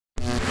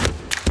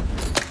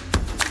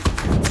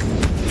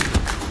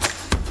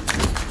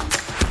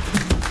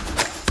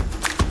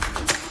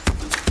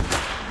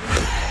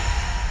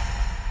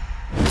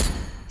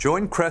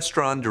Join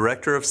Crestron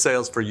Director of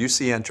Sales for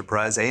UC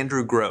Enterprise,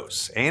 Andrew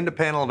Gross, and a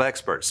panel of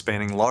experts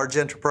spanning large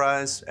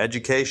enterprise,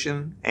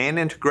 education, and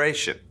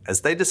integration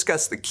as they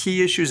discuss the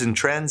key issues and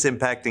trends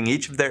impacting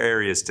each of their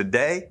areas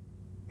today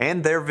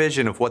and their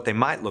vision of what they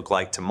might look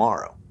like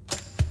tomorrow.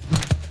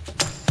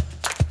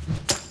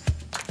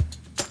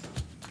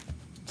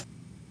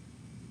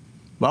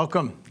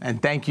 Welcome, and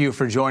thank you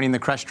for joining the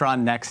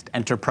Crestron Next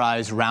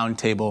Enterprise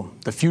Roundtable,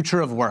 the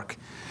future of work.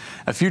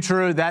 A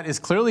future that is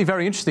clearly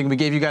very interesting. We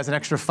gave you guys an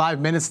extra 5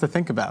 minutes to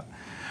think about.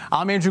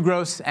 I'm Andrew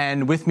Gross,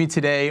 and with me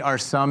today are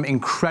some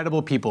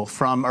incredible people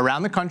from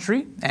around the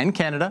country and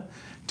Canada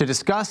to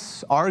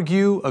discuss,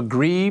 argue,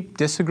 agree,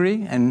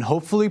 disagree, and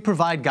hopefully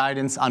provide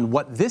guidance on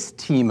what this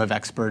team of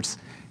experts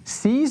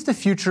sees the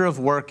future of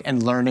work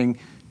and learning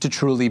to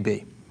truly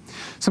be.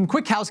 Some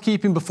quick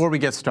housekeeping before we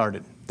get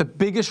started. The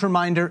biggest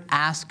reminder,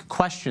 ask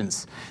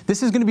questions.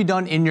 This is going to be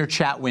done in your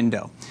chat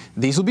window.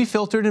 These will be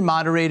filtered and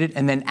moderated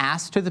and then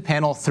asked to the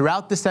panel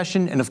throughout the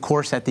session and, of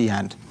course, at the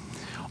end.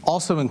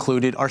 Also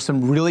included are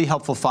some really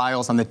helpful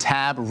files on the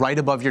tab right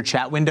above your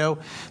chat window.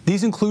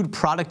 These include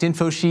product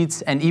info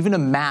sheets and even a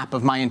map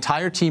of my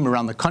entire team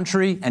around the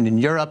country and in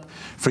Europe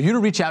for you to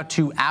reach out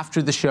to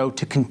after the show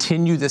to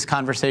continue this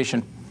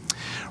conversation.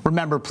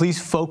 Remember, please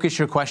focus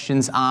your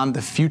questions on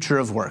the future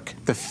of work,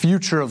 the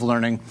future of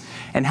learning,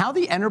 and how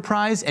the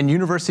enterprise and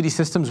university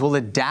systems will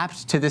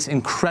adapt to this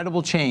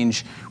incredible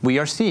change we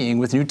are seeing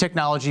with new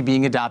technology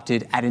being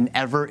adopted at an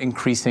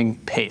ever-increasing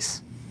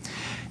pace.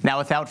 Now,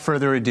 without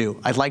further ado,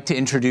 I'd like to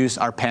introduce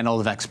our panel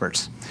of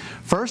experts.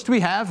 First,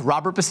 we have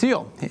Robert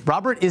Basile.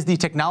 Robert is the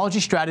technology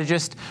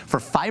strategist for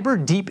fiber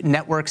deep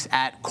networks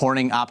at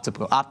Corning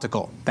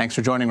Optical. Thanks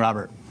for joining,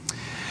 Robert.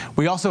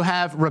 We also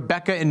have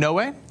Rebecca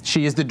Inoue.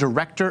 She is the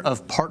Director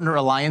of Partner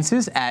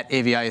Alliances at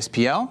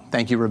AVI-SPL.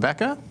 Thank you,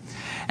 Rebecca.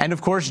 And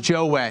of course,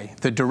 Joe Wei,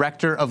 the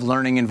Director of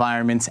Learning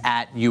Environments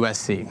at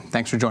USC.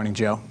 Thanks for joining,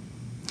 Joe.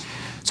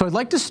 So I'd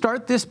like to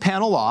start this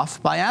panel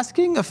off by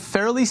asking a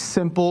fairly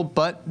simple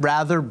but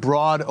rather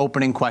broad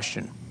opening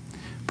question.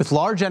 With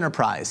large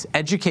enterprise,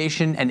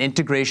 education, and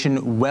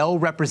integration well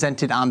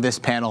represented on this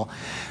panel,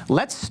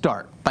 let's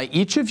start by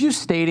each of you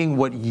stating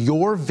what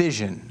your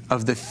vision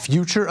of the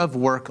future of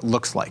work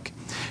looks like.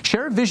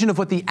 Share a vision of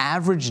what the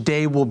average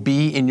day will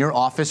be in your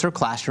office or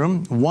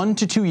classroom 1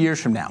 to 2 years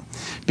from now,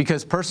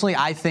 because personally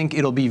I think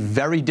it'll be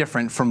very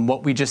different from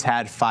what we just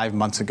had 5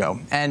 months ago.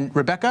 And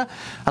Rebecca,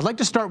 I'd like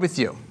to start with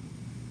you.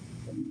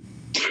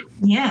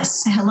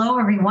 Yes. Hello,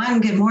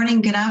 everyone. Good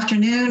morning, good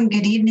afternoon,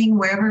 good evening,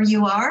 wherever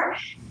you are.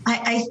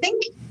 I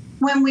think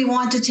when we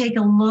want to take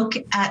a look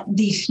at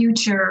the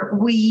future,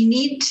 we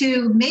need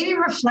to maybe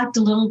reflect a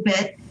little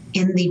bit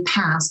in the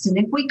past. And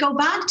if we go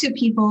back to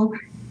people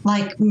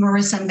like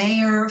Marissa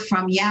Mayer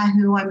from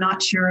Yahoo, I'm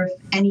not sure if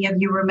any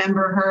of you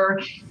remember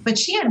her, but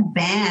she had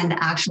banned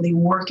actually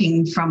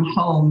working from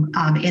home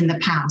in the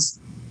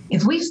past.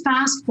 If we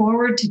fast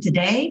forward to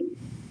today,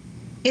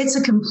 it's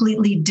a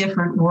completely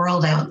different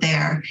world out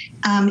there.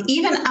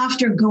 Even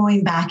after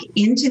going back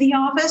into the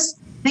office,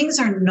 things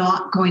are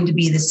not going to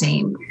be the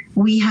same.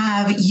 We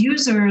have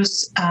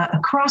users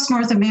across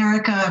North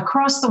America,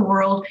 across the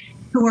world,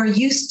 who are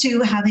used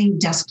to having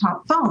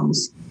desktop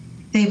phones.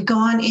 They've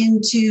gone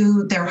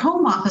into their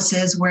home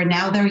offices where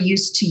now they're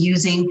used to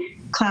using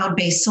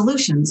cloud-based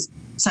solutions,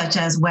 such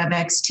as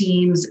WebEx,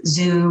 Teams,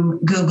 Zoom,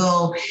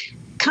 Google.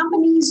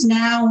 Companies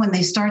now, when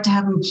they start to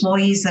have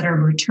employees that are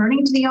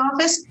returning to the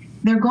office,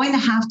 they're going to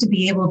have to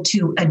be able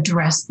to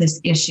address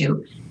this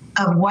issue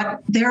of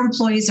what their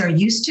employees are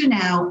used to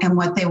now and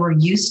what they were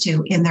used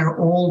to in their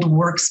old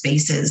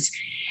workspaces.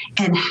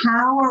 And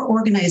how are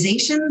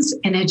organizations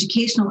and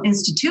educational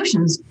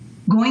institutions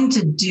going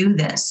to do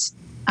this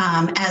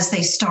as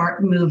they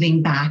start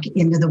moving back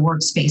into the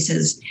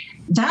workspaces?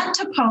 That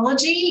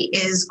topology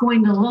is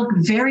going to look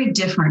very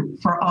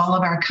different for all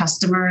of our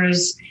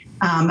customers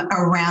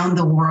around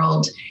the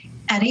world.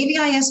 At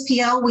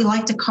AVI-SPL, we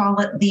like to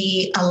call it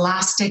the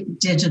elastic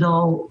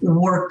digital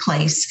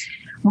workplace,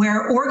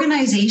 where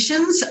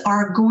organizations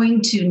are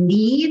going to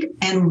need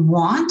and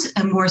want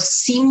a more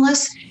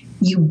seamless,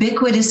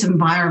 ubiquitous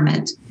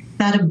environment.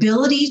 That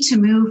ability to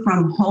move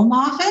from home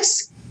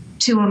office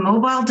to a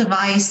mobile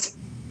device,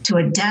 to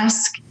a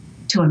desk,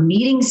 to a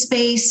meeting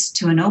space,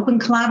 to an open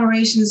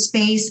collaboration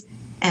space,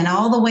 and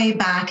all the way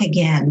back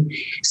again.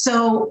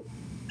 So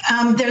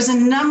there's a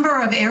number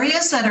of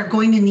areas that are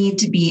going to need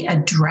to be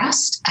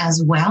addressed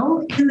as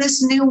well in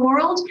this new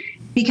world,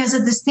 because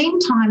at the same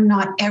time,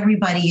 not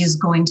everybody is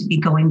going to be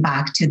going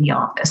back to the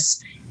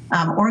office.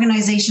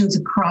 Organizations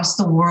across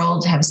the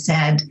world have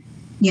said,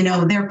 you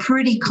know, they're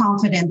pretty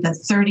confident that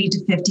 30 to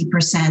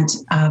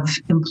 50% of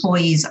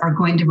employees are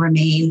going to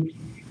remain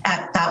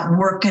at that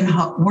work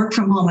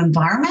from home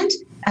environment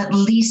at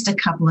least a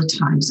couple of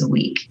times a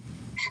week.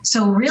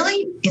 So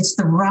really, it's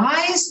the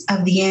rise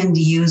of the end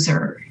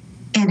user.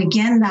 And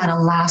again, that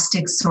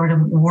elastic sort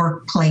of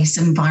workplace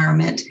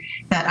environment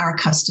that our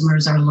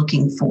customers are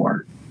looking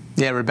for.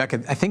 Yeah,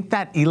 Rebecca, I think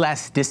that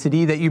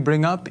elasticity that you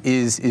bring up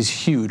is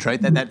huge,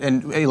 right?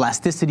 And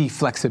elasticity,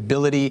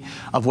 flexibility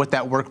of what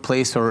that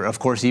workplace or, of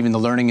course, even the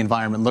learning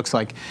environment looks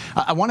like.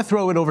 I want to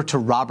throw it over to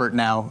Robert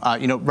now.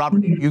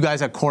 Robert, you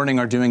guys at Corning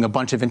are doing a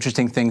bunch of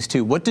interesting things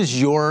too. What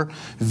does your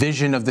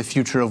vision of the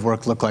future of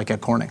work look like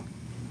at Corning?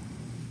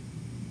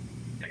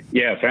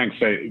 Yeah, thanks.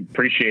 I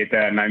appreciate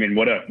that. And I mean,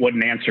 what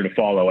an answer to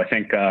follow. I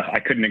think I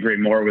couldn't agree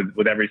more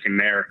with everything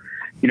there.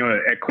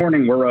 At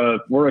Corning,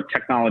 we're a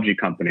technology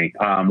company.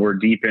 We're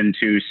deep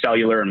into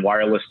cellular and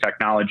wireless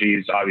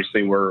technologies.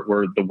 Obviously,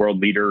 we're the world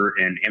leader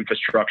in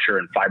infrastructure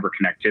and fiber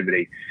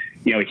connectivity.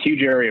 A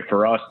huge area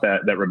for us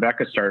that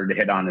Rebecca started to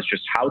hit on is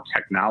just how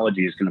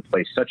technology is going to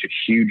play such a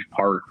huge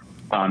part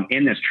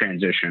in this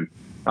transition.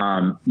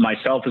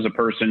 Myself as a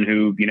person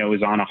who,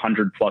 is on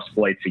 100+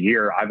 flights a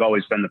year, I've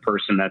always been the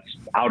person that's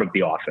out of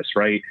the office,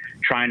 right?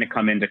 Trying to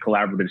come into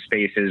collaborative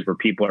spaces where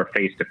people are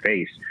face to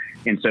face.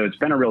 And so it's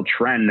been a real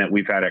trend that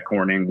we've had at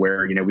Corning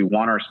where, we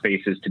want our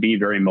spaces to be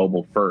very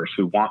mobile first.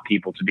 We want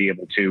people to be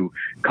able to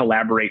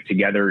collaborate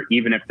together,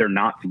 even if they're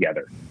not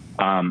together.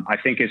 I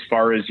think as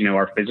far as,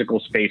 our physical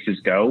spaces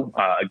go,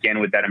 again,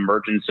 with that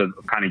emergence of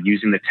kind of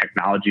using the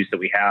technologies that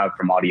we have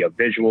from audio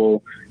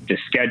visual to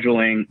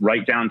scheduling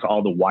right down to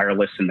all the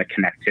wireless and the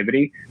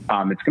connectivity,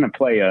 it's going to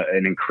play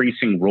an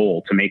increasing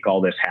role to make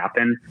all this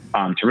happen,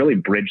 to really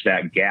bridge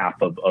that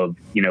gap of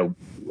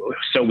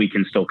so we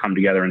can still come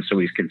together and so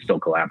we can still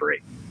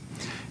collaborate.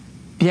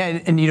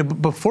 Yeah,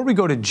 and before we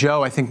go to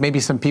Joe, I think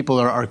maybe some people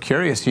are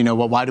curious,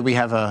 why do we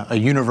have a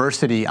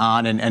university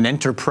on an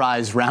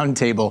enterprise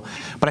roundtable?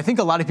 But I think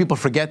a lot of people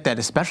forget that,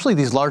 especially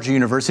these larger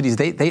universities,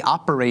 they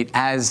operate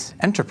as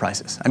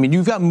enterprises. I mean,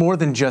 you've got more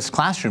than just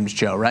classrooms,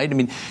 Joe, right? I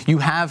mean, you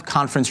have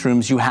conference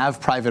rooms, you have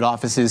private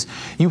offices,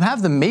 you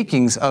have the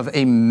makings of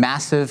a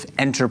massive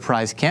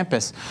enterprise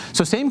campus.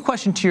 So same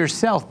question to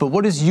yourself, but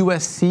what is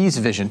USC's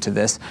vision to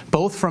this,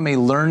 both from a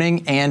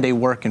learning and a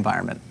work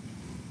environment?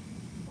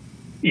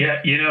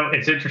 Yeah,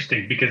 it's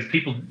interesting because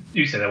people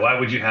do say that. Why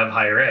would you have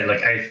higher ed?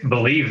 Like, I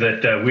believe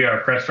that we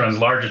are Crestron's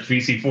largest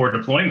VC4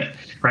 deployment,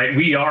 right?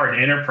 We are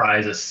an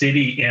enterprise, a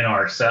city in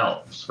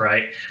ourselves,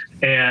 right?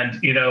 And,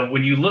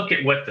 when you look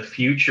at what the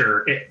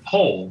future it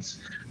holds,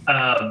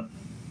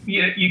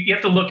 you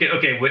have to look at,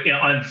 okay,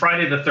 on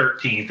Friday the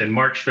 13th and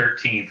March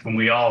 13th, when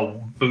we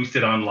all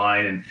boosted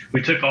online and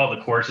we took all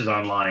the courses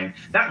online,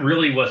 that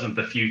really wasn't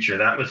the future.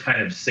 That was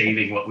kind of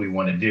saving what we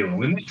want to do. And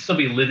we might still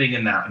be living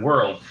in that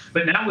world.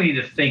 But now we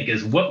need to think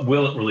is what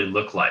will it really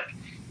look like?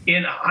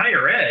 In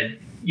higher ed,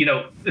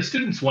 the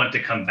students want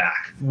to come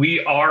back.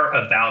 We are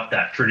about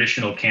that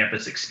traditional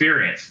campus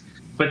experience.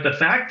 But the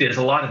fact is,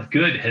 a lot of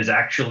good has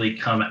actually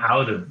come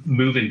out of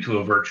moving to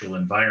a virtual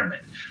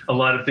environment. A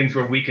lot of things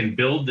where we can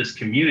build this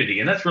community,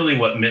 and that's really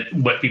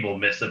what people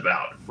miss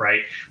about,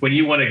 right? When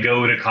you want to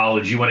go to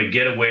college, you want to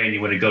get away and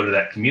you want to go to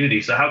that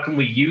community. So how can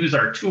we use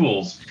our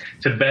tools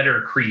to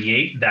better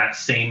create that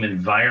same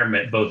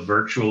environment, both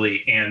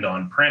virtually and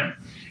on-prem?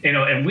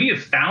 And we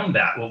have found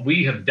that what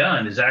we have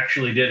done is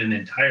actually did an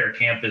entire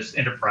campus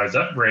enterprise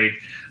upgrade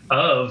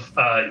of,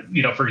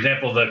 for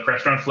example, the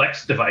Crestron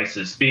Flex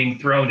devices being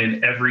thrown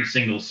in every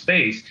single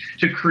space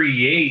to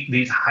create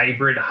these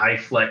hybrid high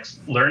flex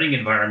learning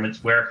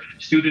environments where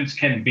students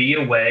can be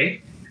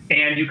away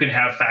and you can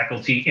have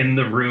faculty in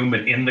the room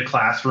and in the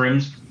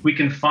classrooms. We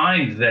can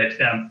find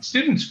that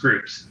students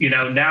groups,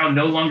 now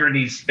no longer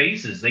need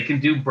spaces. They can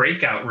do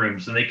breakout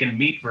rooms and they can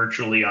meet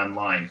virtually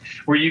online,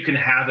 where you can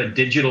have a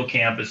digital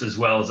campus as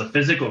well as a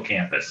physical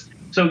campus.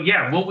 So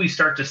yeah, will we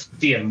start to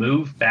see a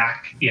move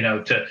back,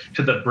 to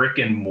the brick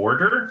and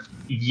mortar?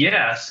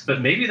 Yes,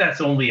 but maybe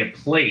that's only a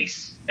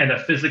place and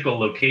a physical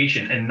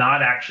location and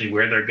not actually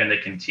where they're going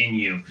to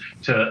continue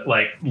to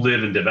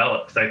live and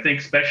develop. Because I think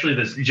especially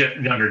this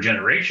younger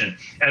generation,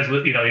 as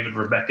with, even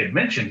Rebecca had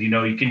mentioned,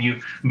 can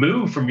you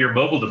move from your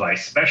mobile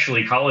device,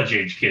 especially college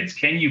age kids?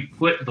 Can you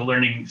put the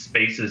learning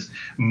spaces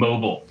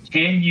mobile?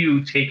 Can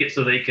you take it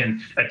so they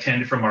can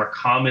attend from our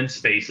common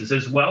spaces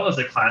as well as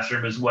a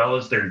classroom, as well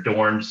as their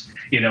dorms,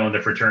 in the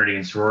fraternity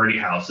and sorority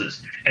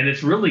houses? And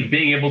it's really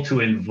being able to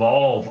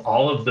involve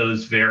all of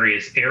those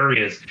various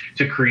areas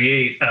to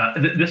create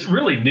this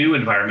really new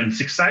environment.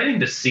 It's exciting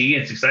to see.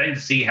 It's exciting to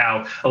see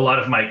how a lot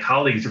of my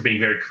colleagues are being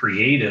very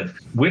creative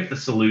with the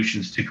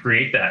solutions to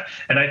create that.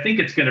 And I think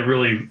it's going to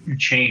really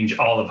change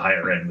all of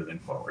higher ed moving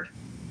forward.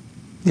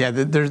 Yeah,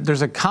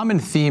 there's a common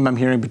theme I'm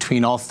hearing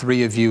between all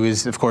three of you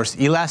is, of course,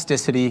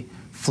 elasticity,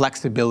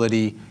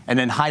 flexibility, and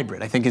then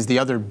hybrid, I think, is the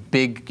other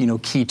big,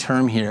 key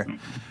term here.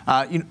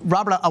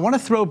 Robert, I want to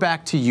throw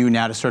back to you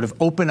now to sort of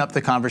open up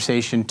the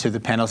conversation to the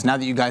panelists, now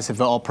that you guys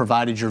have all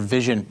provided your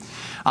vision.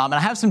 And I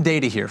have some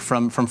data here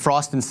from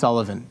Frost &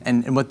 Sullivan.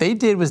 And what they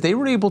did was they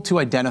were able to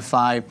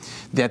identify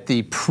that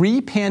the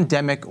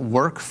pre-pandemic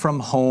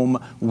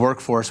work-from-home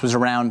workforce was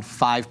around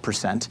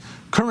 5%.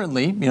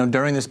 Currently,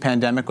 during this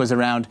pandemic, was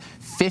around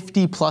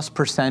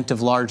 50+%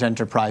 of large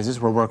enterprises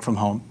were work from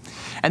home.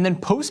 And then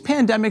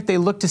post-pandemic, they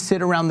look to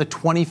sit around the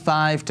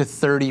 25 to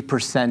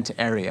 30%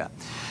 area.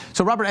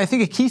 So, Robert, I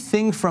think a key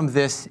thing from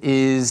this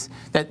is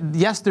that,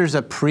 yes, there's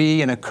a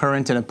pre and a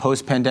current and a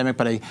post-pandemic,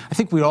 but I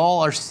think we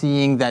all are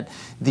seeing that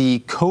the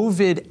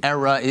COVID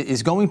era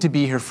is going to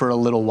be here for a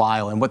little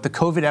while. And what the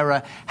COVID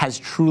era has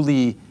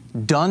truly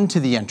done to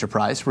the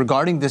enterprise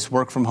regarding this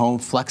work from home,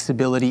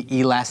 flexibility,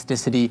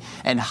 elasticity,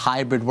 and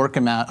hybrid work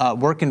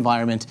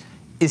environment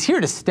is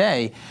here to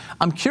stay.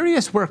 I'm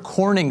curious where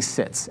Corning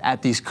sits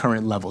at these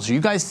current levels. Are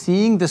you guys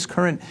seeing this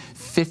current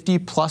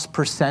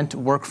 50+%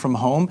 work from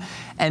home?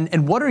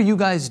 And what are you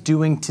guys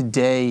doing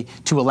today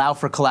to allow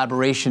for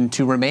collaboration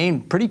to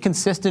remain pretty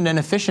consistent and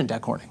efficient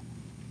at Corning?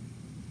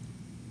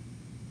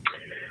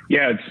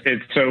 Yeah,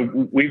 it's so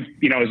we've,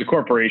 as a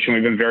corporation,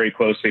 we've been very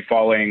closely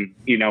following,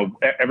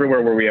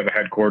 everywhere where we have a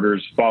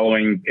headquarters,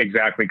 following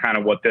exactly kind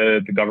of what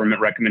the government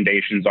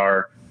recommendations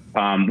are.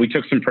 We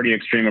took some pretty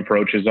extreme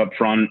approaches up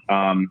front.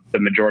 The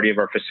majority of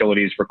our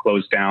facilities were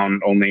closed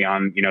down. Only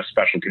on,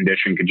 special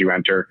condition could you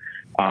enter.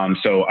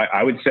 So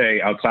I would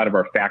say outside of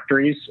our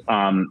factories,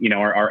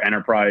 our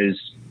enterprise,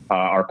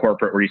 our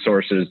corporate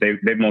resources,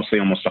 they've mostly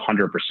almost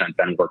 100%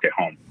 been work at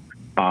home.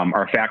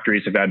 Our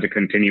factories have had to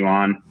continue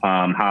on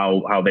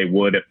how they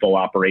would at full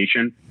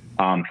operation.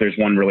 There's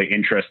one really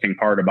interesting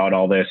part about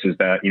all this is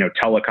that,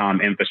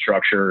 telecom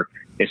infrastructure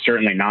is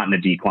certainly not in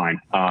a decline.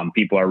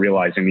 People are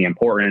realizing the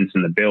importance,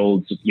 and the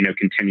builds,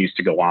 continues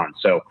to go on.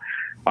 So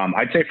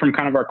I'd say from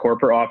kind of our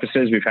corporate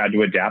offices, we've had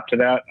to adapt to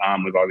that.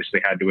 We've obviously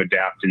had to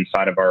adapt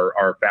inside of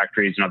our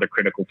factories and other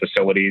critical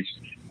facilities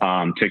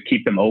to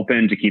keep them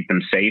open, to keep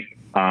them safe.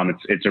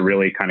 It's a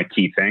really kind of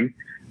key thing.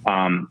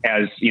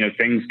 As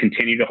things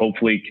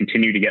hopefully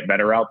continue to get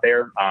better out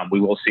there, we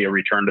will see a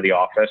return to the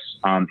office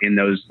in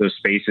those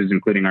spaces,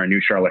 including our new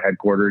Charlotte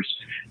headquarters.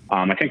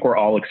 I think we're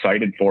all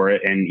excited for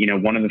it, and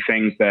one of the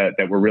things that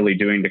we're really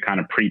doing to kind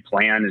of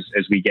pre-plan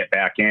as we get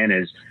back in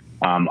is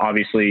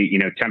obviously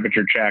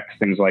temperature checks,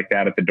 things like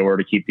that at the door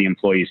to keep the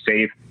employees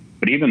safe.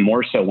 But even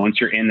more so,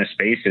 once you're in the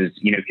spaces,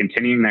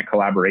 continuing that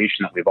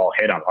collaboration that we've all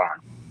hit on.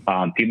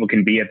 People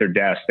can be at their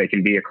desk. They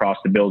can be across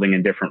the building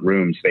in different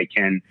rooms. They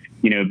can,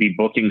 be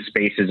booking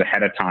spaces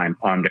ahead of time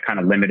to kind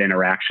of limit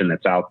interaction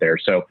that's out there.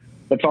 So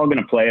that's all going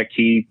to play a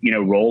key,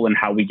 role in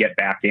how we get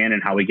back in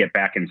and how we get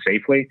back in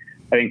safely.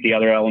 I think the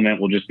other element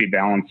will just be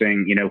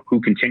balancing,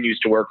 who continues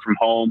to work from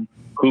home,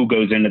 who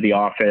goes into the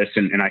office.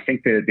 And I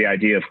think the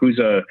idea of who's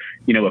a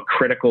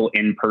critical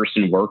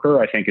in-person worker,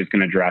 I think is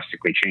going to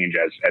drastically change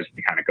as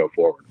we kind of go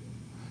forward.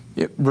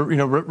 Yeah,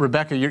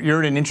 Rebecca, you're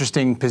in an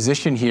interesting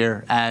position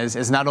here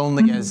as not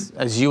only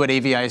as you at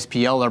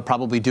AVISPL are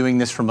probably doing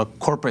this from a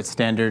corporate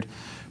standard,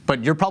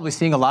 but you're probably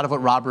seeing a lot of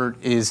what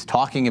Robert is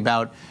talking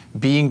about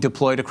being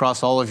deployed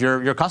across all of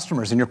your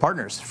customers and your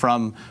partners,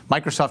 from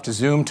Microsoft to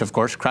Zoom to, of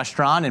course,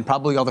 Crestron and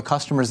probably all the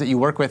customers that you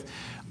work with.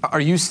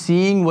 Are you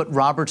seeing what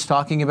Robert's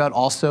talking about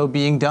also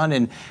being done?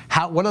 And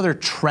what other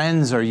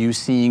trends are you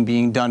seeing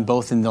being done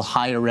both in the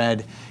higher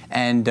ed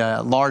and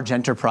large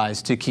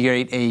enterprise to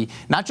create a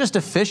not just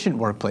efficient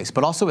workplace,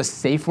 but also a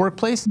safe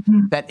workplace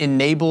that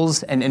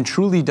enables and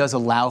truly does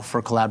allow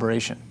for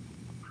collaboration?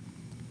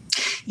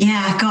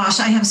 Yeah,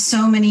 gosh, I have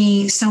so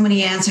many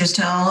answers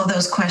to all of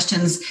those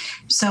questions.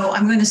 So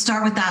I'm going to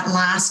start with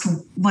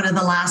one of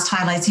the last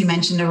highlights you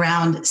mentioned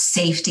around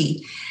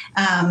safety.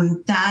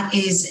 That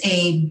is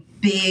a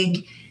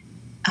big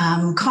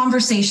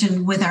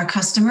conversation with our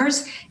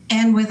customers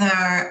and with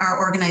our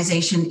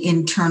organization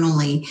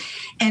internally.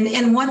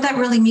 And what that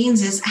really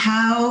means is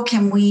how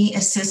can we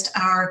assist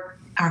our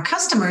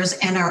customers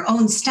and our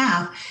own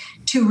staff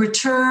to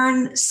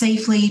return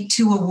safely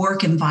to a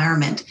work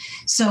environment.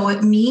 So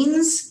it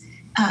means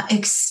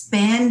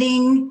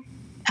expanding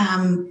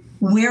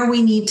where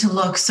we need to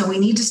look. So we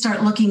need to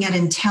start looking at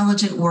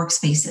intelligent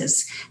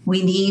workspaces.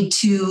 We need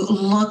to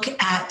look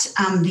at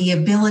the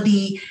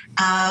ability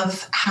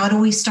of how do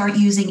we start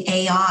using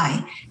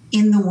AI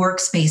in the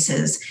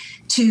workspaces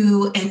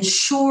to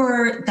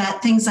ensure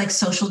that things like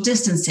social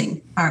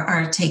distancing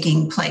are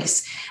taking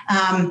place.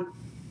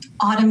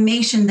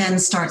 Automation then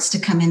starts to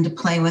come into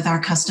play with our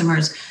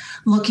customers,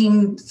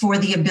 looking for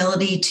the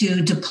ability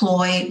to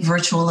deploy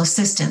virtual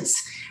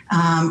assistants,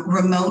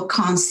 remote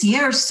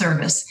concierge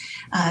service,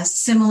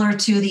 similar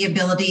to the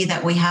ability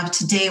that we have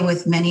today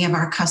with many of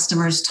our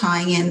customers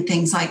tying in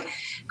things like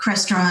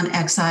Crestron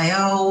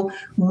XIO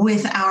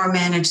with our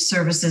managed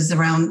services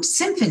around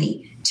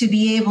Symphony to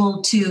be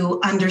able to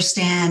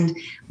understand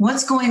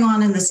what's going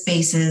on in the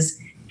spaces,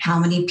 how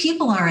many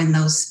people are in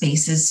those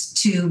spaces,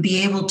 to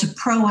be able to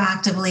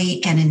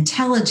proactively and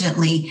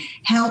intelligently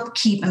help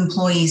keep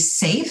employees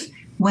safe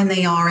when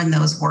they are in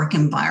those work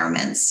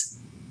environments.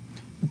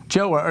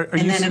 Joe, are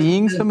you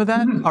seeing some of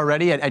that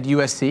already at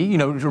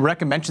USC?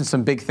 Rebecca mentioned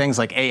some big things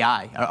like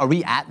AI. Are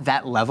we at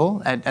that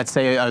level at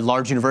say, a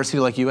large university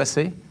like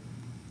USC?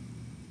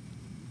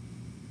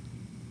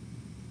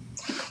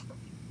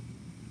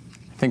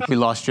 I think we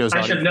lost Joe's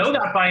audio. I should know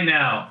that by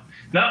now.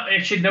 No,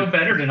 it should know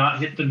better to not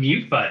hit the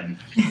mute button.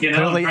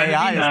 Clearly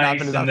AI is not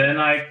going to. And then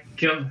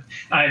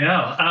I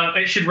know.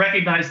 It should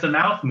recognize the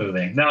mouth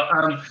moving.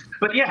 No,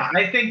 but yeah,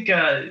 I think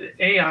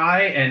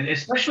AI, and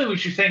especially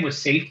what you're saying with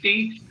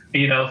safety,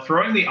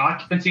 throwing the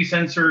occupancy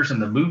sensors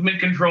and the movement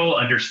control,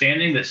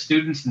 understanding that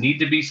students need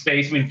to be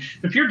spaced. I mean,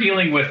 if you're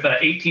dealing with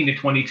 18 to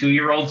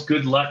 22-year-olds,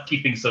 good luck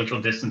keeping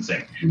social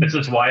distancing. This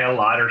is why a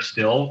lot are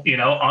still,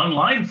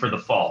 online for the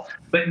fall.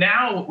 But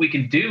now what we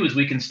can do is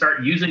we can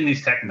start using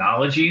these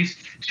technologies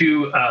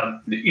to,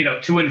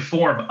 to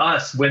inform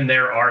us when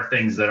there are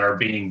things that are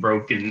being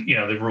broken,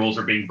 the rules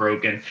are being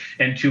broken,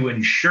 and to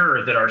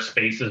ensure that our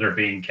spaces are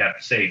being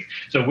kept safe.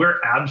 So we're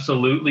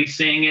absolutely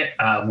seeing it.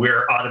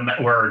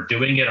 We're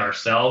doing it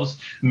ourselves,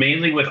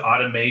 mainly with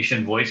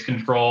automation, voice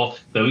control,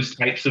 those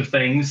types of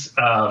things.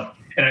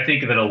 And I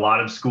think that a lot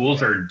of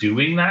schools are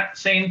doing that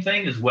same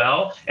thing as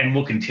well, and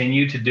will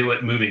continue to do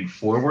it moving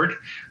forward.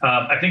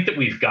 I think that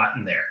we've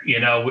gotten there.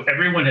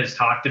 Everyone has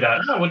talked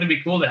about, wouldn't it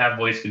be cool to have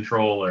voice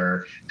control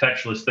or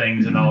touchless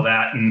things and all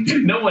that? And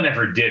no one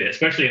ever did it,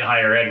 especially in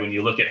higher ed when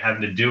you look at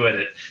having to do it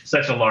at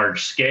such a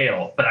large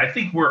scale. But I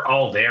think we're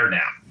all there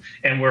now,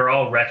 and we're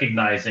all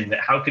recognizing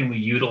that how can we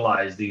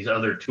utilize these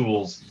other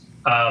tools?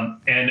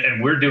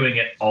 And we're doing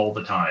it all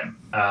the time.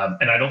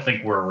 And I don't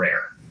think we're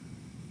rare.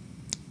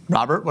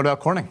 Robert, what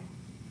about Corning?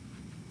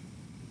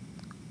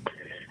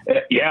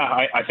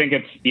 Yeah, I think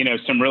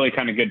it's, some really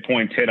kind of good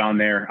points hit on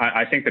there.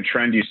 I think the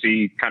trend you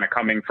see kind of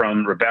coming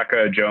from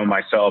Rebecca, Joe,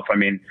 myself, I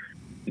mean,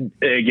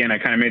 again, I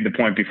kind of made the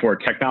point before,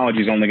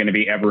 technology is only going to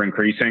be ever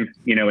increasing,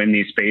 in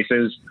these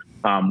spaces.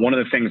 One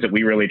of the things that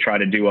we really try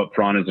to do up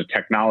front as a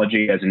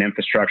technology, as an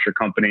infrastructure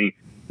company,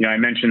 I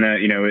mentioned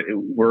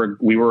that,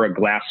 we were a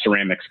glass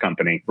ceramics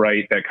company,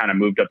 right? That kind of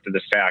moved up to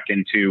the stack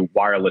into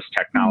wireless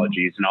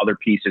technologies and other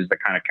pieces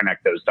that kind of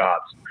connect those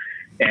dots.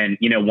 And,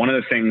 one of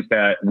the things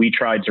that we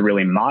tried to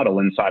really model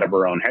inside of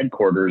our own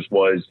headquarters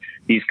was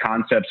these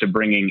concepts of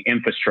bringing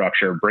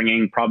infrastructure,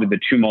 bringing probably the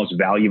two most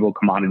valuable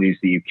commodities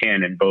that you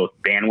can in both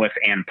bandwidth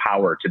and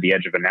power to the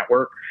edge of a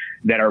network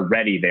that are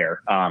ready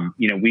there. I'm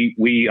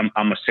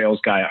a sales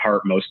guy at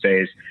heart most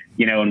days,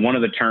 and one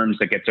of the terms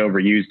that gets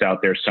overused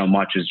out there so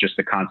much is just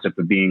the concept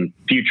of being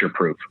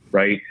future-proof,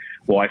 right?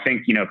 Well, I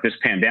think, if this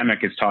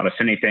pandemic has taught us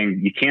anything,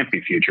 you can't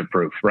be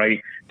future-proof,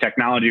 right?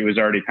 Technology was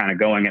already kind of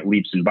going at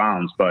leaps and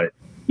bounds, but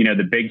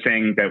the big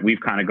thing that we've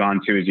kind of gone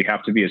to is you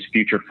have to be as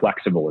future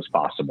flexible as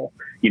possible,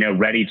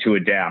 ready to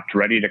adapt,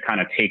 ready to kind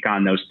of take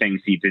on those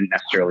things that you didn't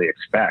necessarily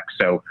expect.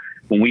 So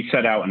when we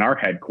set out in our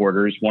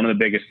headquarters, one of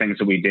the biggest things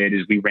that we did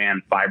is we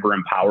ran fiber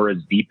and power as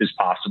deep as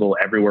possible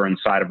everywhere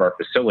inside of our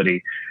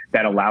facility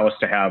that allow us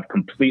to have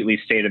completely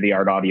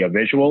state-of-the-art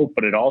audio-visual,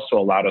 but it also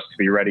allowed us to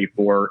be ready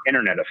for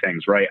Internet of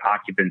Things, right?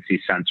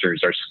 Occupancy sensors,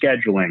 our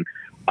scheduling,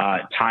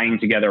 tying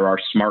together our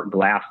smart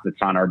glass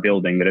that's on our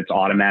building, that it's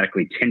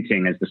automatically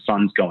tinting as the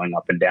sun's going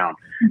up and down.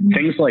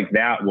 Things like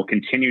that will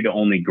continue to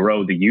only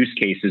grow. The use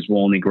cases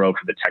will only grow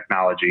for the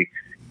technology.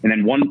 And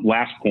then one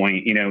last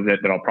point,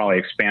 that I'll probably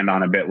expand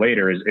on a bit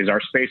later is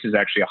our space is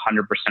actually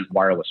 100%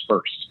 wireless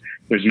first.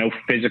 There's no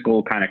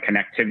physical kind of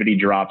connectivity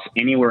drops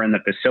anywhere in the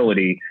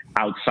facility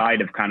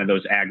outside of kind of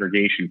those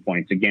aggregation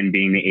points. Again,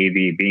 being the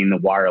AV, being the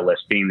wireless,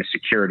 being the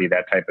security,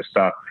 that type of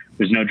stuff.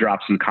 There's no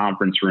drops in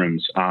conference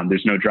rooms.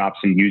 There's no drops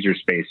in user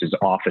spaces,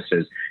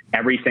 offices.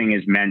 Everything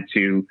is meant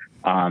to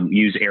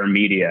use air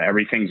media.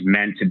 Everything's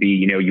meant to be,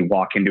 you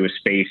walk into a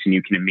space and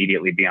you can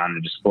immediately be on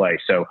the display.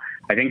 So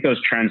I think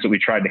those trends that we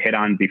tried to hit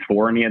on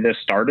before any of this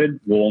started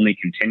will only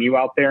continue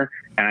out there.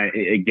 And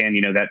again,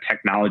 that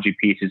technology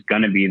piece is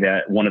going to be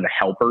one of the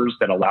helpers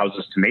that allows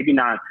us to maybe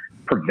not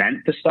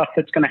prevent the stuff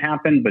that's going to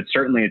happen, but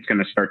certainly it's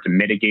going to start to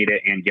mitigate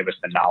it and give us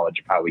the knowledge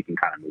of how we can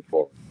kind of move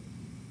forward.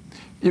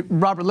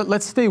 Robert,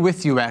 let's stay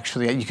with you,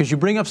 actually, because you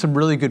bring up some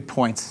really good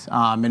points,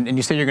 and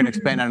you say you're going to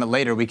expand on it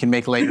later. We can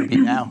make later be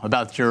now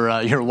about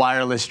your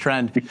wireless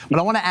trend. But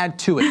I want to add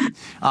to it,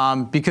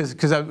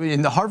 because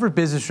in the Harvard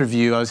Business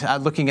Review, I was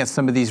looking at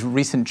some of these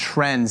recent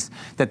trends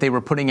that they were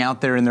putting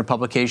out there in their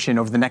publication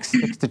over the next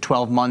 6 to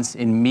 12 months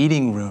in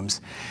meeting rooms.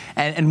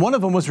 And one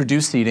of them was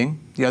reduced seating.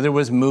 The other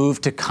was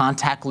move to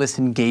contactless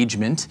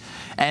engagement.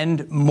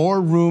 And more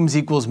rooms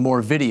equals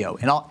more video.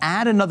 And I'll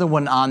add another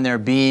one on there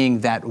being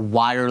that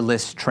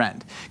wireless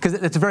trend, because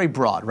it's very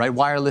broad, right?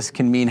 Wireless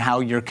can mean how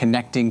you're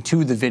connecting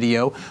to the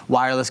video.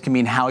 Wireless can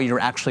mean how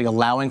you're actually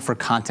allowing for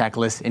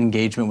contactless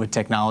engagement with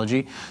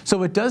technology.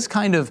 So it does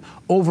kind of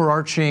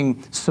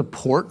overarching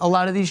support a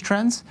lot of these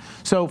trends.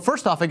 So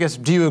first off, I guess,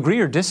 do you agree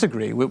or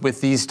disagree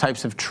with these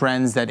types of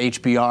trends that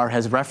HBR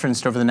has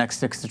referenced over the next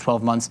 6 to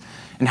 12 months?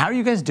 And how are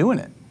you guys doing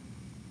it?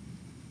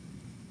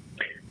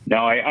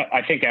 No,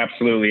 I think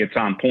absolutely it's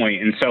on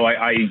point. And so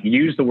I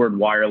use the word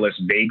wireless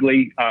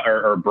vaguely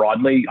or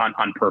broadly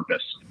on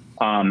purpose.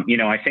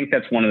 I think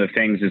that's one of the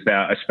things is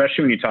that,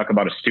 especially when you talk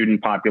about a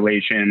student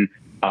population,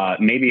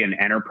 maybe an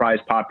enterprise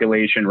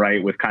population,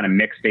 right, with kind of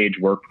mixed age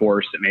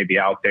workforce that may be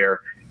out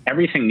there,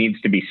 everything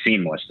needs to be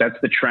seamless. That's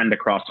the trend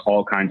across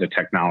all kinds of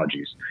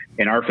technologies.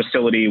 In our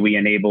facility, we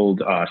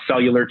enabled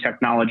cellular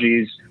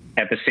technologies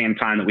at the same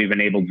time that we've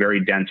enabled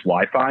very dense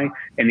Wi-Fi.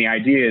 And the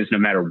idea is no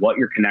matter what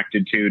you're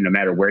connected to, no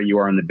matter where you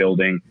are in the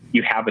building,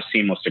 you have a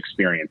seamless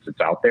experience that's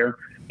out there.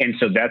 And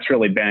so that's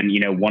really been,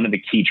 one of the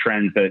key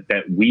trends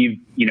that we've,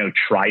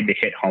 tried to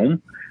hit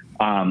home.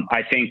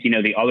 I think,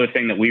 the other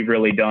thing that we've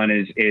really done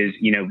is,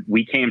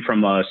 we came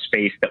from a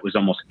space that was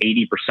almost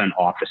 80%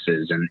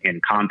 offices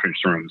and conference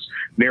rooms,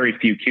 very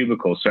few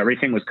cubicles. So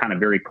everything was kind of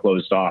very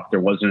closed off. There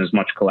wasn't as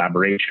much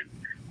collaboration.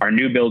 Our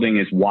new building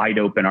is wide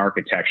open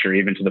architecture,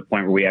 even to the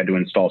point where we had to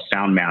install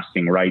sound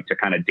masking, right, to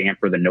kind of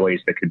damper the noise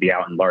that could be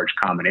out in large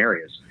common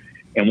areas.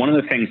 And one of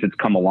the things that's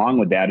come along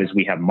with that is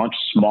we have much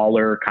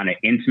smaller kind of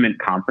intimate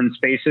conference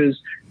spaces,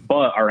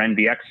 but our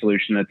NVX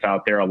solution that's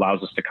out there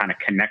allows us to kind of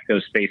connect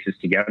those spaces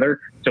together.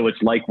 So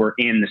it's like we're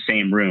in the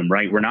same room,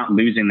 right? We're not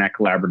losing that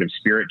collaborative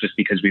spirit just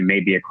because we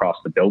may be across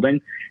the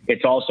building.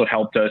 It's also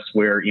helped us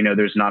where,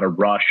 there's not a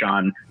rush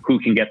on who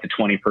can get the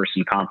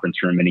 20-person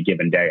conference room any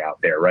given day out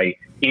there, right?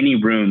 Any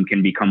room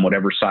can become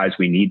whatever size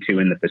we need to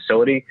in the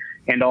facility.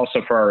 And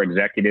also for our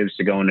executives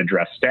to go and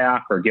address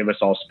staff or give us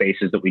all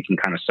spaces that we can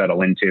kind of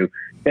settle into.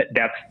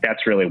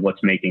 That's really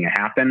what's making it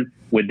happen,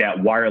 with that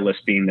wireless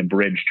being the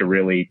bridge to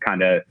really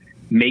kind of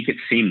make it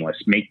seamless,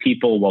 make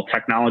people, while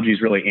technology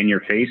is really in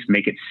your face,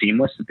 make it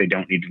seamless that they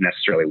don't need to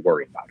necessarily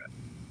worry about it.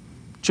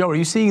 Joe, are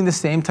you seeing the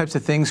same types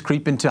of things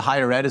creep into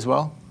higher ed as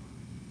well?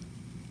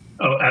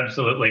 Oh,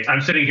 absolutely. I'm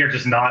sitting here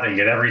just nodding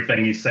at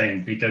everything he's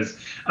saying because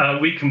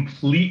we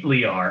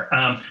completely are.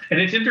 And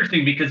it's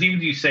interesting because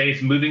even you say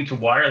it's moving to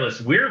wireless,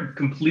 we're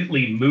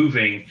completely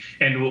moving.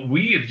 And what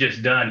we have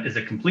just done is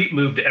a complete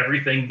move to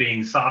everything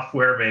being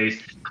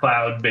software-based,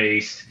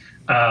 cloud-based.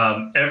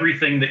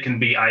 Everything that can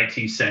be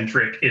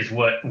IT-centric is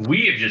what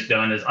we have just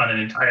done is on an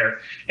entire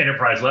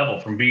enterprise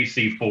level, from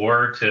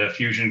VC4 to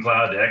Fusion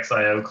Cloud to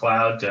XIO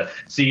Cloud to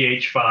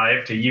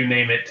CH5 to you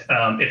name it.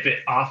 If it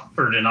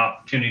offered an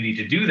opportunity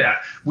to do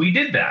that, we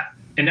did that.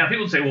 And now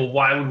people say, well,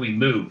 why would we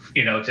move,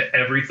 to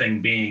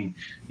everything being,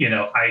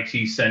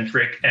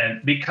 IT-centric?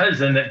 And because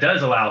then that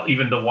does allow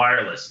even the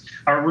wireless.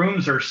 Our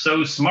rooms are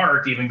so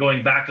smart, even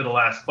going back to the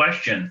last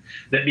question,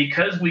 that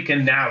because we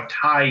can now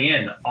tie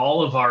in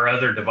all of our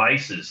other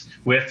devices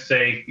with,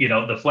 say,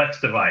 the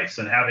Flex device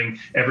and having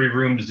every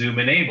room Zoom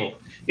enabled,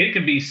 it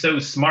can be so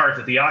smart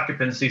that the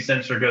occupancy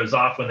sensor goes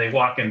off when they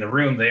walk in the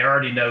room. They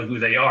already know who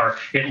they are.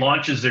 It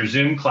launches their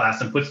Zoom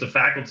class and puts the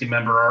faculty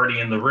member already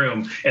in the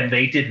room, and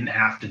they didn't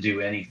have to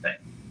do anything.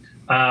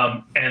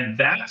 And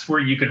that's where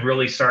you can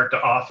really start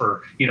to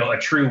offer, a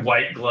true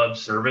white glove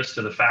service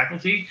to the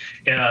faculty.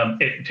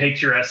 It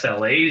takes your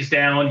SLAs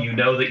down. You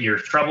know that your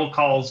trouble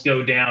calls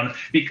go down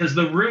because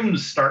the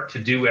rooms start to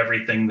do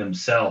everything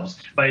themselves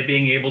by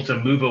being able to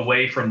move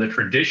away from the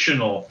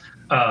traditional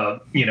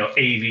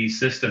AV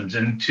systems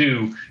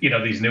into,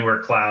 these newer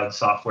cloud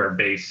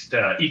software-based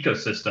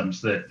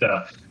ecosystems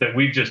that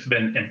we've just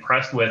been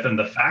impressed with. And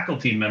the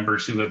faculty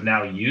members who have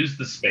now used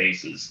the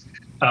spaces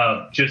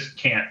just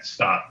can't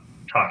stop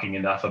talking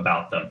enough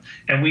about them.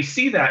 And we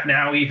see that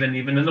now even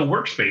in the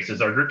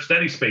workspaces, our group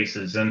study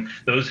spaces, and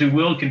those who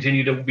will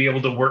continue to be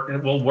able to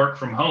work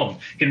from home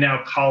can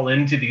now call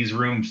into these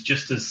rooms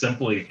just as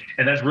simply.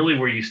 And that's really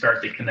where you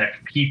start to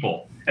connect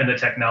people, and the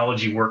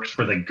technology works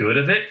for the good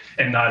of it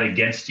and not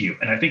against you.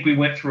 And I think we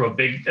went through a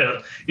big,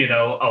 a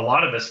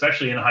lot of,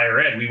 especially in higher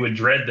ed, we would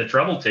dread the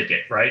trouble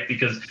ticket, right?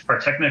 Because our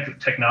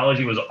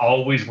technology was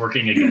always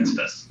working against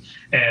us.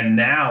 And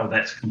now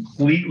that's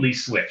completely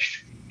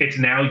switched. It's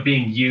now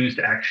being used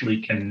to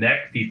actually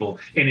connect people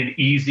in an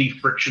easy,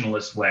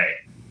 frictionless way.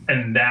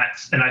 And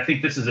I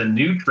think this is a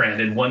new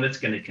trend and one that's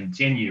going to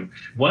continue.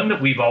 One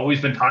that we've always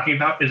been talking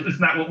about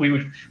is not what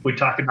we would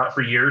talk about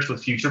for years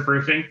with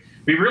future-proofing.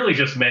 We really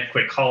just meant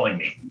quit calling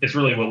me. It's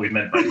really what we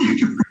meant by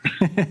future.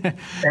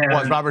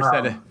 Well, as Robert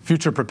said,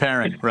 future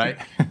preparing, right?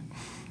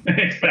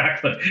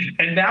 Exactly.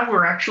 And now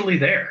we're actually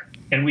there.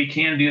 And we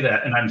can do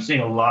that. And I'm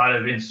seeing a lot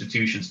of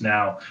institutions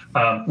now.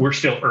 We're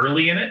still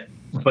early in it,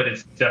 but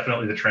it's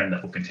definitely the trend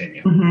that will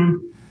continue.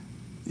 Mm-hmm.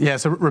 Yeah,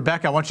 so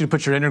Rebecca, I want you to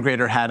put your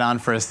integrator hat on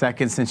for a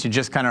second, since you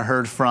just kind of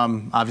heard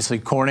from, obviously,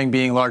 Corning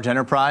being large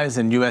enterprise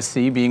and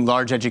USC being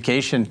large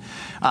education.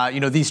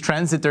 These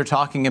trends that they're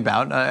talking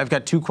about, I've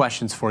got two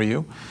questions for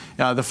you.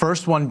 The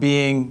first one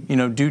being,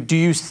 do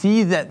you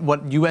see that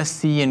what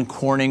USC and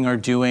Corning are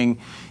doing,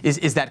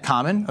 is that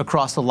common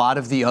across a lot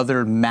of the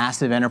other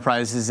massive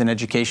enterprises and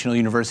educational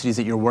universities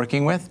that you're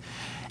working with?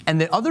 And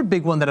the other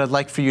big one that I'd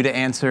like for you to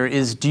answer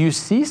is, do you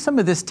see some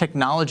of this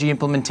technology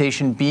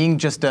implementation being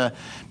just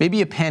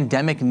maybe a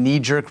pandemic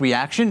knee-jerk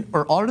reaction,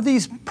 or are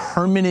these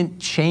permanent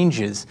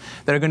changes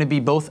that are going to be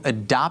both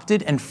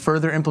adopted and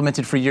further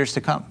implemented for years to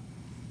come?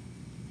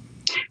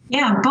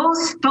 Yeah,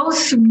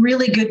 both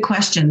really good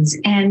questions.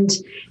 And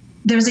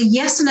there's a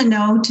yes and a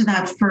no to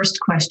that first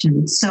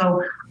question.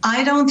 So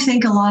I don't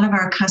think a lot of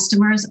our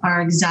customers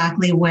are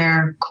exactly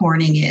where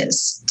Corning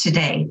is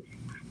today.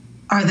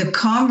 Are the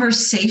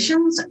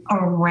conversations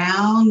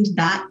around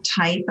that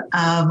type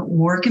of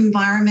work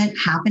environment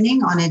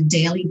happening on a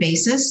daily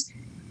basis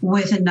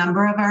with a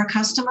number of our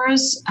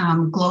customers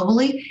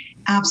globally?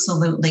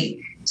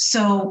 Absolutely.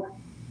 So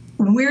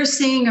we're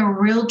seeing a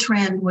real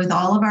trend with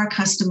all of our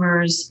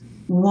customers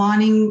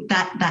wanting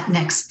that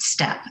next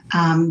step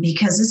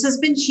because this has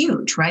been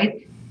huge,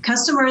 right?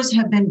 Customers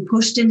have been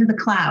pushed into the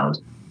cloud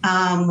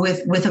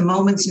with a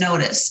moment's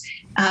notice.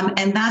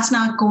 And that's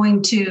not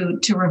going to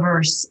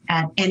reverse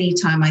at any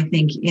time, I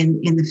think,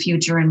 in the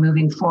future and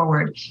moving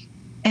forward.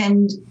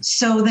 And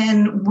so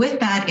then with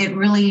that, it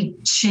really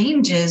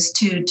changes,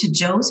 to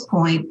Joe's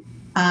point,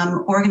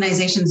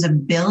 organizations'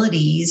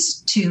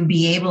 abilities to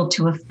be able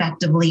to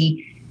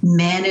effectively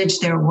manage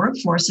their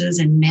workforces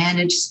and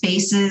manage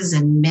spaces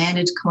and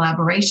manage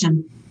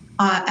collaboration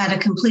at a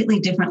completely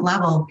different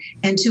level,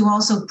 and to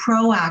also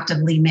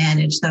proactively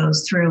manage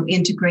those through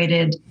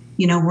integrated,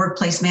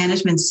 workplace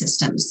management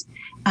systems.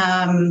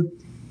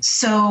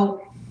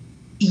 So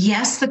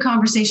yes, the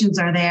conversations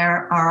are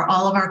there. Are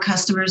all of our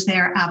customers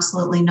there?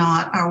 Absolutely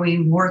not. Are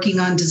we working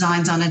on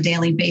designs on a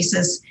daily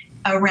basis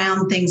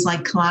around things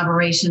like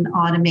collaboration,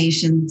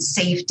 automation,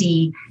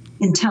 safety,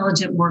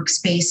 intelligent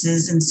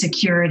workspaces, and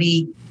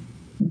security?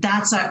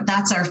 That's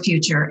our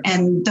future.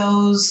 And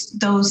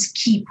those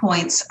key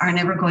points are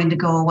never going to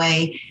go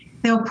away.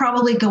 They'll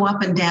probably go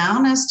up and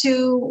down as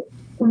to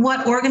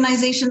what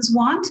organizations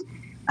want.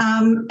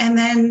 And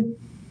then,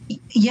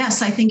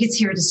 yes, I think it's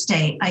here to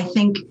stay. I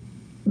think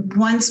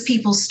once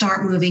people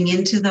start moving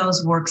into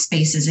those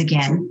workspaces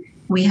again,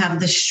 we have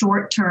the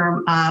short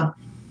term of,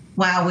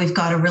 wow, we've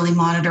got to really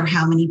monitor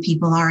how many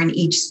people are in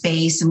each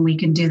space. And we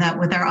can do that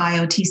with our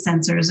IoT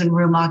sensors and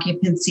room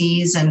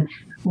occupancies and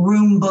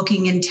room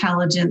booking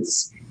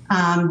intelligence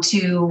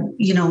to,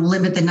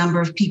 limit the number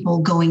of people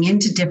going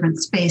into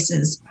different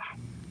spaces.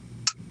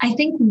 I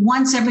think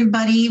once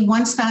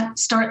that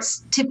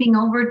starts tipping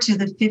over to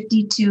the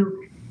 50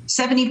 to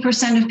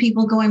 70% of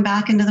people going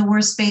back into the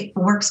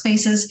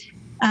workspaces,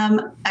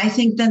 I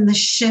think then the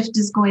shift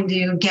is going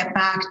to get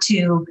back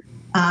to,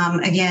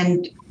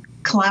 again,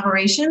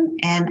 collaboration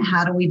and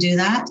how do we do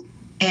that,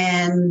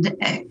 and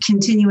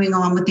continuing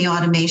on with the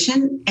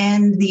automation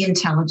and the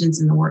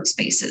intelligence in the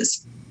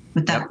workspaces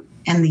with that. Yep.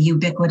 And the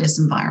ubiquitous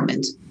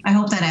environment. I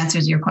hope that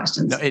answers your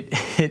questions. No,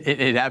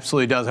 it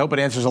absolutely does. I hope it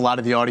answers a lot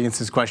of the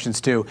audience's questions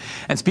too.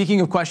 And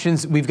speaking of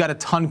questions, we've got a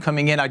ton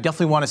coming in. I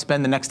definitely want to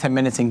spend the next 10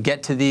 minutes and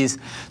get to these.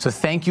 So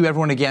thank you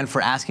everyone again for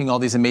asking all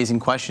these amazing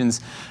questions.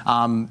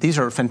 These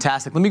are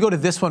fantastic. Let me go to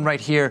this one right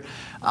here.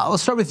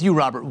 Let's start with you,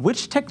 Robert.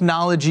 Which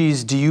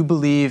technologies do you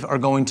believe are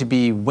going to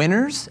be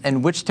winners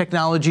and which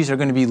technologies are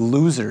going to be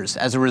losers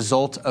as a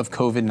result of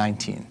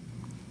COVID-19?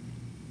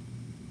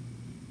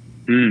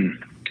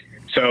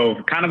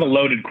 So kind of a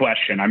loaded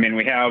question. I mean,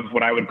 we have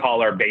what I would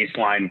call our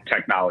baseline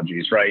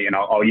technologies, right? And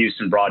I'll use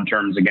some broad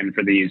terms again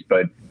for these,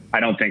 but I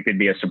don't think they'd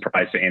be a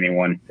surprise to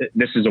anyone.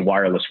 This is a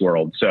wireless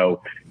world.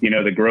 So,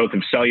 the growth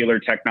of cellular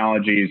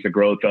technologies, the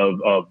growth of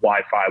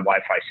Wi-Fi,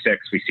 Wi-Fi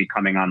 6, we see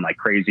coming on like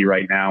crazy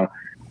right now.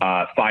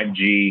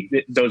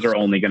 5G, those are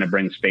only going to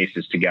bring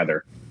spaces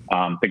together.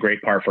 The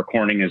great part for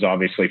Corning is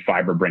obviously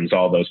fiber brings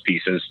all those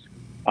pieces.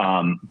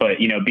 But,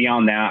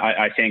 beyond that,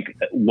 I think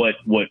what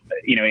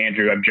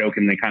Andrew, I've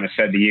jokingly kind of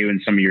said to you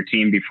and some of your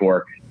team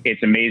before,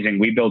 it's amazing.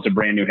 We built a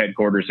brand new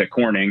headquarters at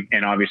Corning,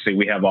 and obviously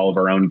we have all of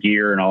our own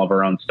gear and all of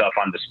our own stuff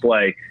on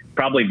display.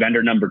 Probably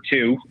vendor number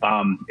 2,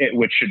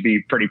 which should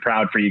be pretty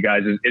proud for you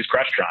guys, is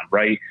Crestron,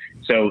 right?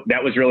 So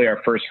that was really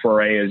our first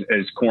foray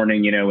as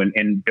Corning,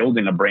 and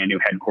building a brand new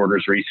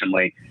headquarters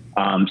recently.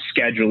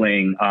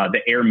 Scheduling,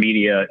 the air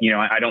media,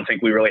 I don't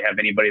think we really have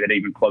anybody that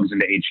even plugs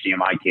into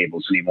HDMI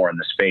cables anymore in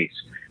the space.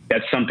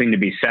 That's something to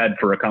be said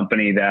for a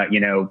company that,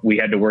 we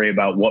had to worry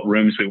about what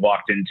rooms we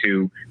walked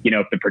into,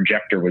 if the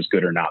projector was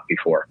good or not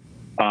before.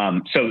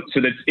 So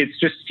it's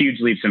just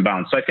huge leaps and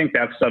bounds. So I think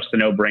that stuff's the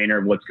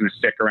no-brainer. What's going to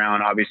stick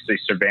around, obviously,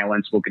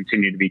 surveillance will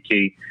continue to be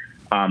key.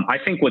 I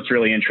think what's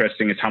really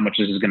interesting is how much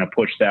this is going to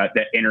push that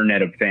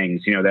Internet of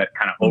Things, that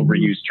kind of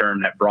overused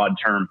term, that broad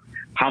term,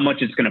 how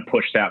much it's going to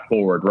push that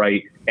forward,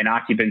 right? An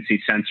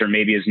occupancy sensor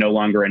maybe is no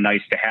longer a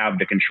nice to have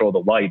to control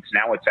the lights.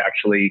 Now it's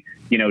actually,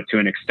 to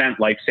an extent,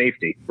 life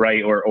safety,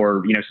 right?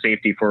 Or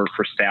safety for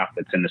staff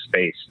that's in the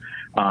space.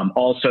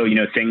 Also,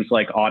 things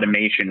like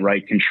automation,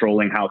 right?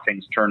 Controlling how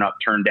things turn up,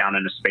 turn down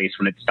in a space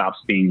when it stops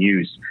being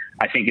used,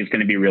 I think is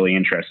going to be really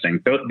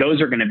interesting.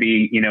 Those are going to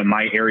be,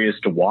 my areas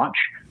to watch.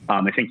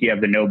 I think you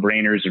have the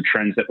no-brainers or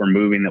trends that we're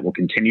moving that will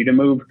continue to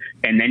move.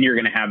 And then you're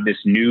going to have this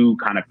new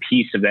kind of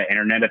piece of that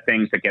Internet of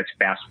Things that gets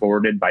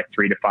fast-forwarded by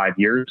 3 to 5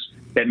 years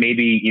that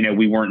maybe,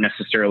 we weren't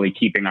necessarily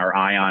keeping our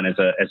eye on as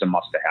a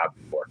must-to-have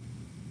before.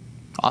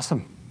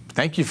 Awesome.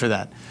 Thank you for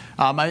that.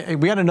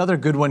 We got another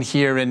good one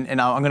here, and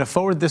I'm going to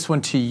forward this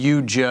one to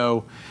you,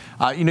 Joe.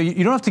 You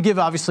don't have to give,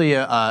 obviously,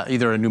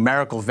 either a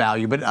numerical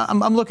value, but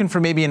I'm looking for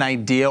maybe an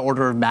idea,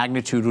 order of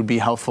magnitude would be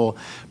helpful.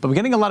 But we're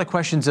getting a lot of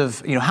questions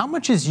of, how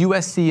much is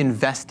USC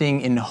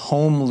investing in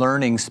home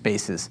learning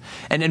spaces?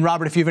 And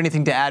Robert, if you have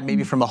anything to add,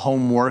 maybe from a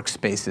home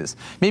workspaces,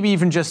 maybe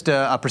even just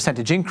a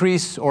percentage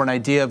increase or an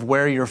idea of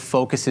where your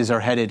focuses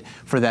are headed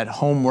for that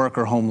home work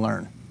or home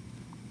learn.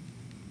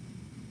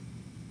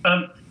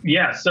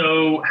 Yeah.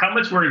 So how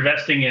much we're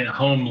investing in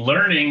home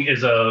learning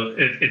is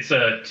it's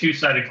a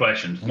two-sided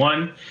question.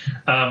 One,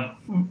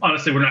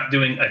 honestly, we're not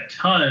doing a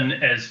ton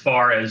as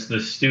far as the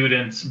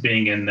students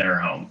being in their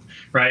home,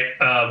 right?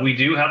 We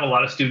do have a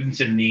lot of students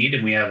in need,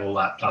 and we have a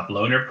laptop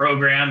loaner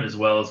program, as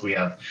well as we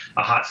have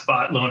a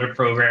hotspot loaner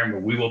program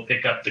where we will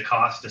pick up the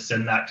cost to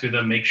send that to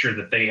them, make sure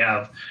that they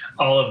have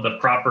all of the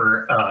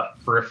proper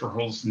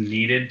peripherals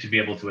needed to be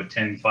able to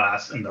attend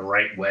class in the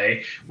right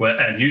way.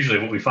 And usually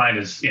what we find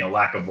is,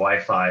 lack of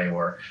Wi-Fi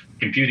or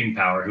computing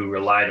power who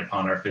relied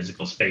upon our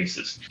physical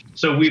spaces.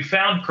 So we've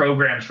found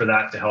programs for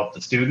that to help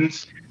the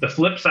students. The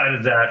flip side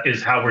of that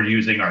is how we're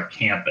using our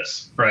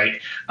campus, right?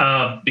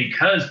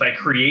 Because by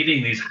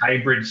creating these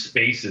hybrid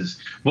spaces,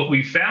 what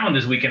we found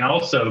is we can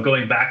also,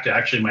 going back to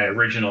actually my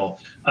original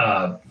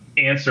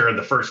answer of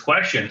the first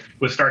question,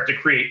 was start to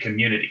create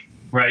community.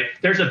 Right.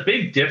 There's a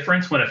big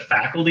difference when a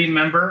faculty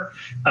member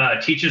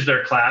teaches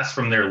their class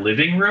from their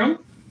living room,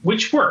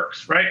 which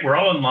works, right? We're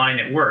all in line,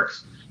 it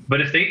works.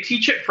 But if they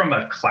teach it from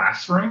a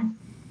classroom,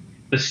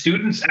 the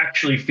students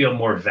actually feel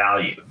more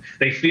value.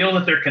 They feel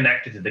that they're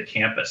connected to the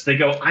campus. They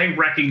go, I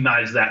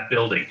recognize that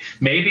building.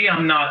 Maybe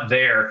I'm not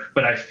there,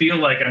 but I feel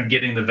like I'm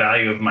getting the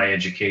value of my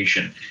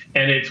education.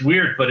 And it's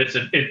weird, but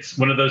it's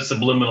one of those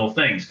subliminal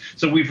things.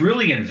 So we've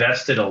really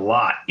invested a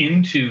lot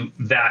into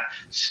that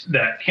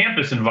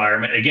campus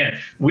environment. Again,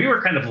 we were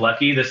kind of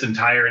lucky this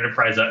entire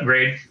enterprise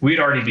upgrade.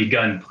 We'd already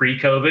begun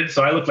pre-COVID.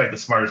 So I looked like the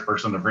smartest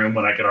person in the room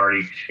when I could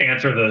already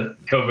answer the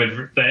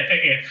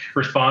COVID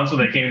response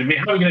when they came to me.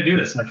 How are we going to do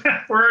this? I'm like,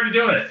 we're already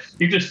doing it.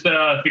 You just,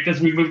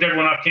 because we moved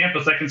everyone off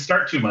campus, I can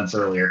start 2 months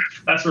earlier.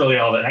 That's really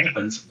all that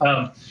happens.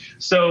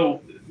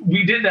 So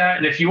we did that.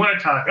 And if you want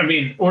to talk,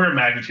 order of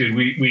magnitude,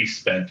 we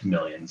spent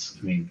millions.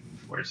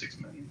 4 to 6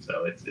 million.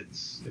 So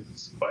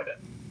it's quite a.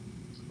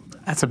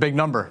 That's a big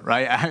number,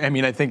 right?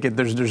 I think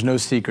there's no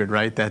secret,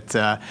 right?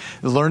 That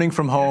learning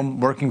from home,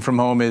 working from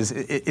home is,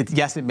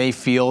 yes, it may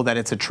feel that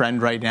it's a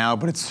trend right now,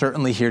 but it's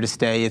certainly here to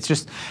stay. It's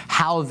just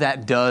how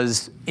that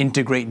does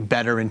integrate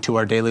better into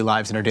our daily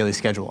lives and our daily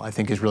schedule, I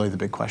think, is really the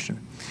big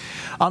question.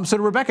 So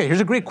to Rebecca, here's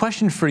a great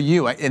question for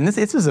you, and this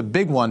is a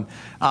big one,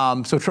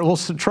 so we'll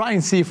try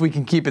and see if we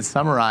can keep it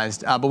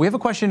summarized. But we have a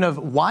question of,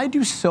 why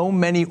do so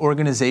many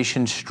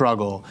organizations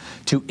struggle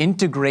to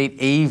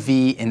integrate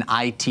AV and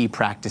IT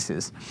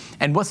practices?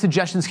 And what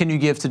suggestions can you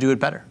give to do it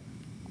better?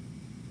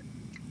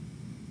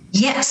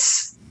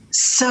 Yes.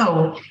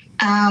 So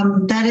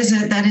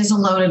that is a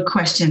loaded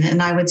question,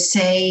 and I would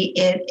say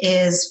it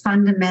is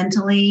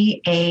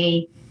fundamentally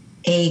a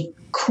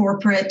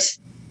corporate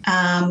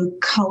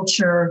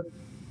culture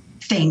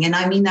thing. And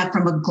I mean that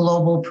from a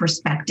global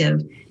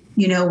perspective.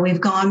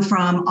 We've gone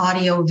from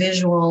audio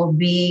visual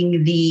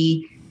being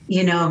the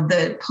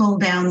pull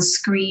down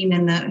screen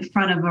in the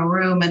front of a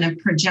room and a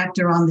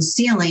projector on the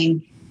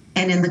ceiling.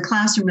 And in the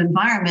classroom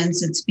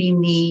environments, it's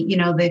been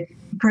the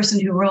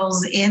person who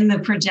rolls in the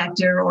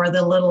projector or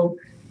the little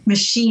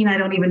machine, I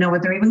don't even know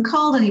what they're even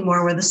called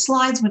anymore, where the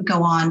slides would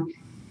go on,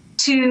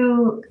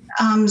 to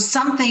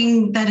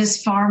something that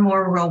is far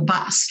more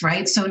robust,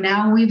 right? So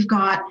now we've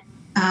got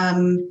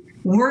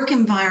work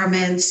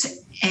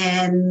environments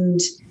and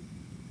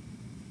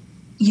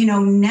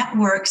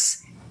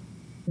networks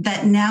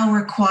that now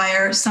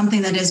require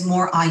something that is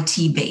more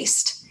IT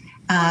based,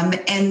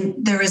 and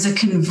there is a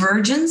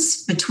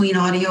convergence between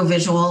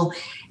audiovisual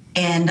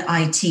and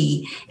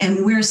IT,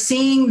 and we're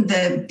seeing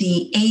that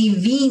the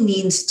AV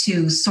needs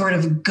to sort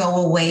of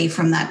go away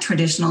from that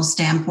traditional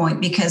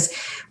standpoint, because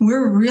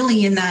we're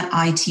really in that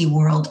IT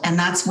world, and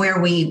that's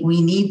where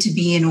we need to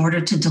be in order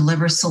to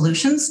deliver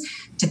solutions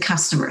to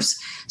customers.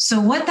 So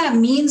what that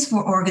means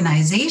for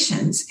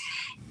organizations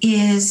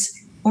is,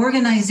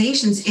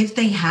 if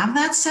they have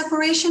that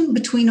separation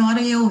between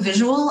audio,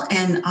 visual,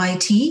 and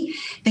IT,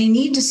 they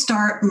need to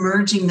start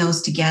merging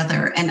those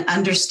together and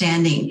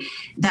understanding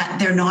that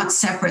they're not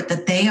separate,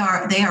 that they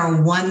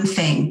are one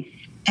thing,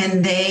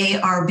 and they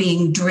are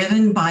being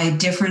driven by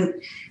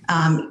different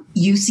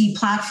UC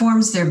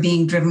platforms. They're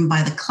being driven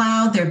by the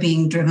cloud. They're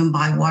being driven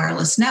by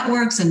wireless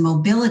networks and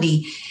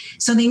mobility.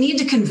 So they need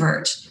to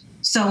converge.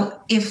 So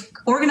if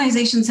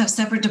organizations have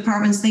separate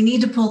departments, they need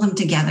to pull them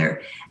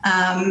together.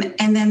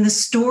 And then the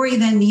story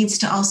then needs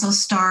to also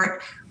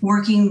start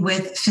working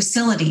with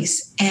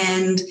facilities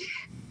and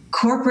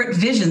corporate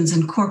visions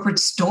and corporate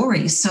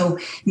stories. So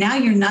now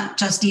you're not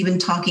just even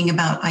talking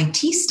about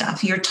IT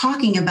stuff, you're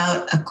talking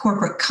about a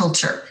corporate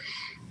culture.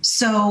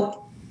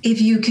 So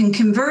if you can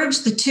converge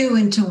the two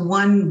into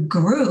one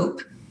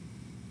group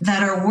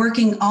that are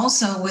working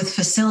also with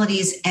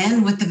facilities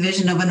and with the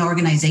vision of an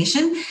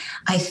organization,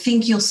 I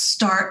think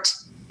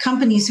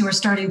companies who are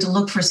starting to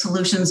look for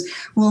solutions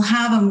will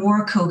have a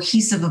more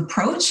cohesive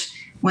approach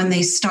when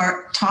they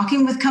start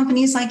talking with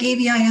companies like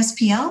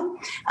AVI-SPL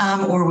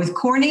or with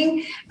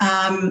Corning.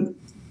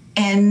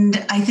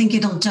 And I think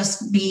it'll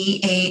just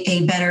be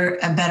a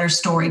better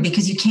story,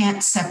 because you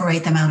can't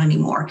separate them out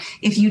anymore.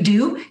 If you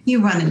do,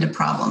 you run into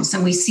problems,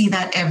 and we see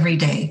that every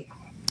day.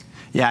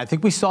 Yeah, I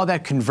think we saw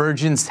that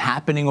convergence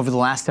happening over the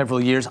last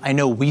several years. I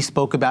know we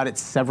spoke about it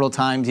several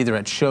times, either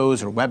at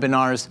shows or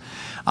webinars.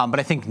 But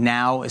I think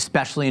now,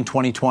 especially in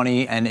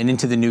 2020 and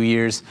into the new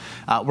years,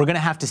 we're going to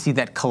have to see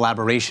that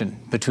collaboration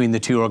between the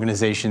two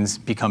organizations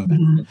become better.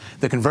 Mm-hmm.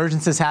 The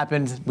convergence has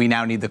happened. We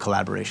now need the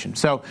collaboration.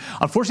 So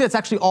unfortunately, that's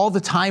actually all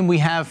the time we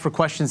have for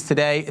questions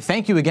today.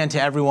 Thank you again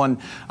to everyone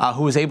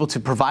who was able to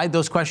provide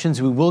those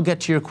questions. We will get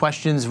to your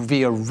questions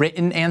via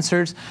written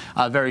answers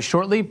very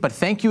shortly. But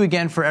thank you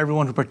again for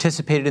everyone who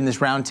participated in this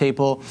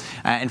roundtable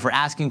and for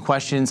asking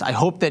questions. I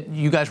hope that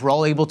you guys were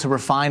all able to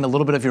refine a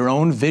little bit of your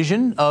own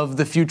vision of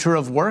the future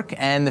of work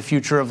and the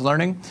future of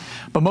learning.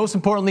 But most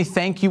importantly,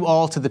 thank you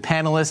all to the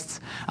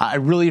panelists. I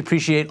really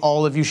appreciate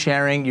all of you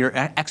sharing your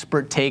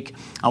expert take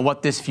on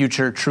what this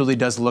future truly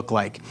does look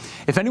like.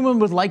 If anyone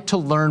would like to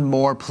learn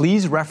more,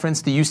 please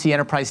reference the UC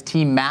Enterprise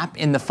team map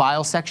in the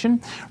file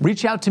section.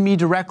 Reach out to me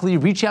directly,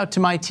 reach out to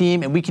my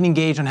team, and we can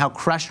engage on how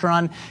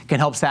Crestron can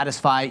help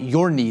satisfy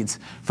your needs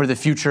for the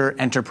future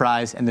enterprise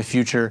and the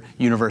future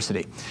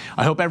university.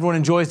 I hope everyone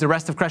enjoys the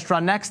rest of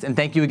Crestron Next, and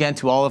thank you again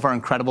to all of our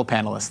incredible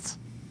panelists.